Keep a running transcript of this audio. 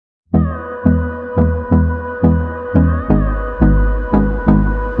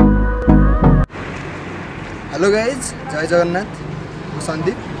Hello guys, जय जगन्नाथ।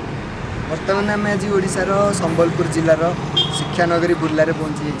 संदीप बर्तमान आम आज ओडिशार संबलपुर जिलार शिक्षा नगरी बुर्लारे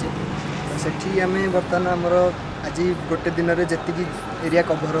पहुँची जाइए। तो सेठी आम बर्तमान आमर आज गोटे दिन में जी एरिया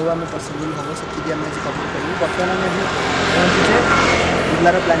कभर हम आम पसिबल हम से आम आज कभर करूँ। बर्तमान आम आज पहुँचे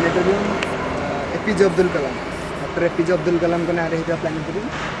बुर्लार planetarium APJ Abdul Kalam, doctor APJ Abdul Kalam को नारे होता प्लानेटोरियम।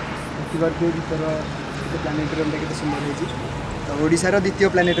 देखिए भीतर प्लानेटोरियम केते सुंदर होती। तो ओडिशार द्वितीय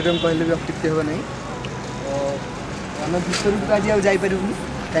प्लानेटोरियम कहले भी अत्युक्ति हो नहीं। आम भर को आज आईपारू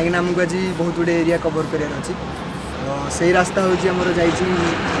कहीं आमको आज बहुत गुड़े एरिया कवर करार अच्छी। से रास्ता हूँ आमर जा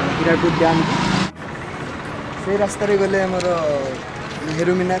हीराकुद डैम, से रास्त गले आमर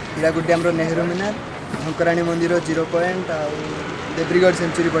नेहरू मिनार, हीराकुद डैम नेहरू मिनार, झंकराणी मंदिर 0 पॉइंट आ देब्रीगढ़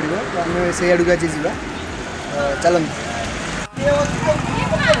सेंचुरी पड़ो। तो आम से आड़ को आज जा चलते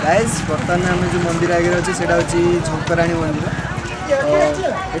गाइस। बर्तमान आम जो मंदिर आगे अच्छे से झंकराणी मंदिर।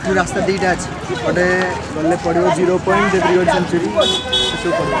 तो रास्ता दुईटा अच्छे, गोटे गले पड़ो 0 पॉइंट देब्रीगढ़ सेंचुरी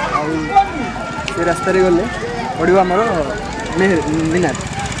सब पड़ो, आ रास्तार गले पड़ो आमर मिनार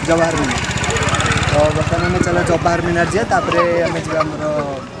जवाहर मिनार। तो बर्तमान आम चला जवाहर मिनार जाए, तापर आम जा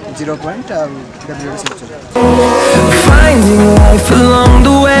 0 पॉइंट आ देब्रीगढ़ सेंचुरी।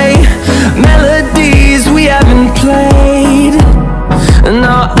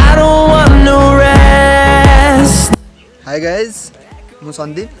 हाय गाइज, मु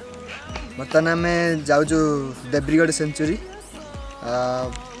संदीप। बर्तमान आम जाऊँ देब्रीगढ़ सेंचुरी।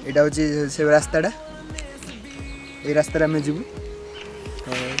 यहाँ हूँ से रास्ताटा, ये रास्ता आम जीवु।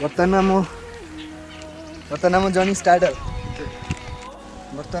 बर्तमान आम जर्नी स्टार्ट।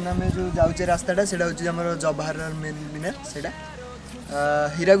 बर्तमान आम जो जाऊे रास्ताटा से हूँ जवाहर मिनार। से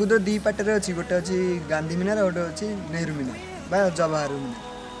हीराकुद 2 पार्टे अच्छी, गोटे अच्छी गांधी मिनार और गोटे अच्छी नेहरू मिनार बा जवाहर मिनार।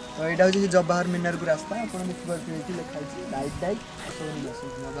 तो यहाँ हूँ जवाहर मिनार को रास्ता आप देखिए लिखाई राइट राइट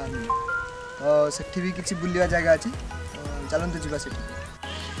जवाहर मिनार। तो सेठी भी किसी बुलवा जगह अच्छी, चलते जावा से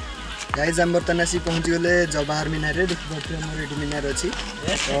गाइज। आम बर्तमान आसी पहुँची गले जवाहर मिनार रे। देखिए आम ये मिनार अच्छी।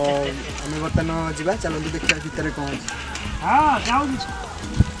 तो आम बर्तमान जावा, चलते देखा भितर कौन अच्छे।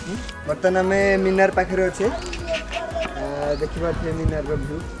 बर्तमान आम मिनार पाखे अच्छे, देखिए मिनार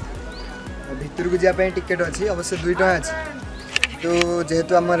व्यू। भितर को जावाई टिकेट अच्छी, अवश्य 2 टଙ୍କା अच्छी। तो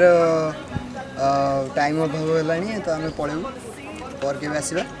जेहेतु आमर टाइम अभाव है तो आम पलू पर के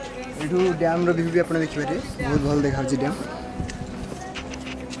आसवा। ये डैम व्यू भी आप देखिए, बहुत भल देखा डैम।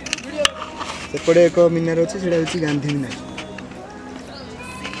 सेपटे एक मिनार अच्छे, से हूँ गांधी मिनार।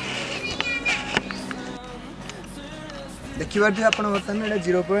 देखिए आप बर्तमान यहाँ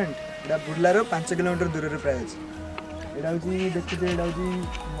 0 पॉइंट, यहाँ बुर्लार 5 किलोमीटर दूर प्राय अच्छे। यहाँ हूँ देखिए, यहाँ हूँ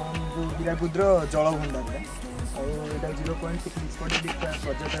हीराकुद जलभंडार। और यहाँ 0 पॉइंट पिकनिक स्पॉट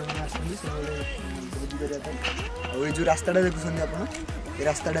पर्यटक मैंने आसते ये जो रास्ताटा देखुं आप, ये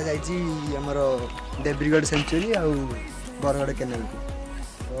रास्ताटा जामर देब्रीगढ़ सेंचुरी आ बरगढ़ केनाल को।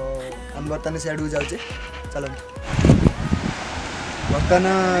 तो आम बर्तमान से आड़ जाऊे, चलते। बर्तमान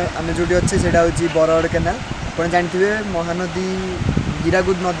आम जो अच्छे से हूँ बरगढ़ केनाल। आप जानते महानदी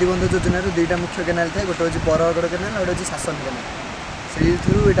हीराकुद नदीबंध योजन 2टा मुख्य केनाल थाए, गोटे हूँ बरगढ़ केनाल और गोटे शासन केनाल। से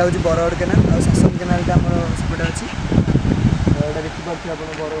यहाँ हूँ बरगढ़ केनाल और शासन केनालटा आम सेपटे अच्छी। तो यहाँ देखिए आप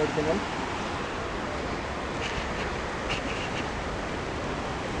बरगढ़ केनाल।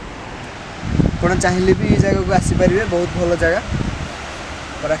 आप चाहिए भी जगह को आसीपारे, बहुत भल जगह,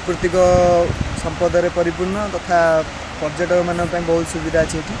 प्राकृतिक संपदे परिपूर्ण तथा पर्यटक मान बहुत सुविधा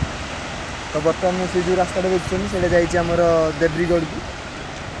अच्छी ये। तो बर्तमान से जो रास्ता देखुं से जामर देब्रीगढ़ को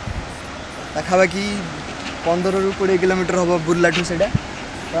पाखापाखि 15 ରୁ 20 किलोमीटर हम बुर्ला ठू से। तो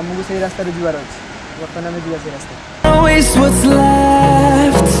आमको से रास्ता जीवार अच्छे। बर्तमान आम जा से रास्ता।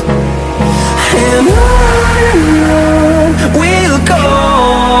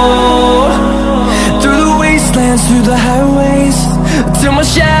 Through the highways till my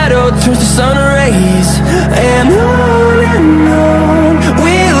shadow turns to sun rays, and on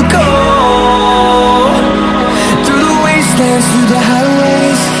we'll go. Through the wastelands, through the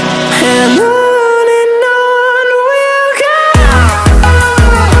highways, and on we'll go.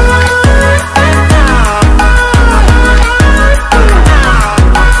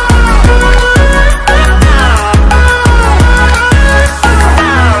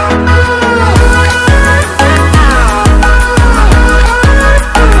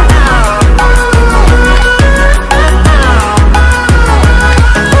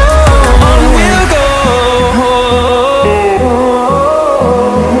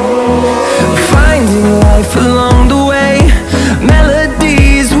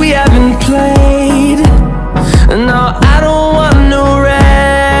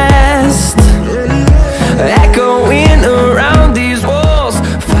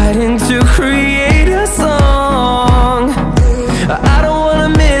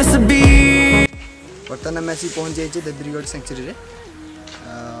 आसी पहुँच जाइए देवद्रीगढ़ सेंचुरी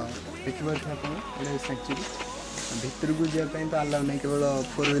देखिए गोटे सेंचुरी भितर को जावाई तो आलाउ नहीं केवल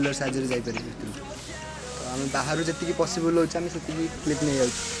 4 व्हीलर साहाଯ୍य जापर भितर को तो आम बाहर जी पसिबल हो से क्लिप नहीं जाऊँ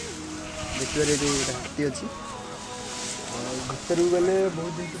देखिए ये हाथी अच्छी भितर को गले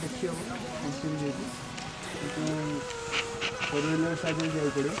बहुत जिन देखी हम सेंचुरी जाइए 4 व्हीलर साहाଯ୍य जाए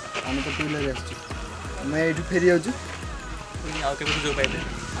पड़े आम तो 2 व्हीलर आम ये फेरी जाऊँ आगे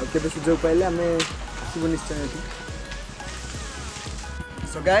सुजोग पाइले आम आसबू निश्चय ये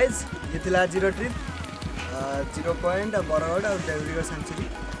सो गाइज ये थी आज ट्रिप 0 पॉइंट बरगढ़ और देवद्रीगढ़ सेंचुरी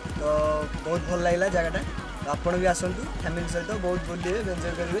तो बहुत भल लगे जगटा तो आपण भी आसतु फैमिली सहित बहुत बुलिए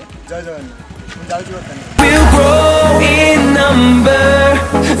एंजॉय करेंगे जय जगन्नाथ मुझे जाऊँ बर्तमान We'll grow in number,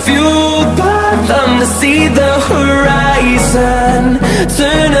 fueled by them to see the horizon,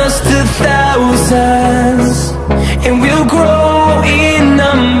 turn us to thousands.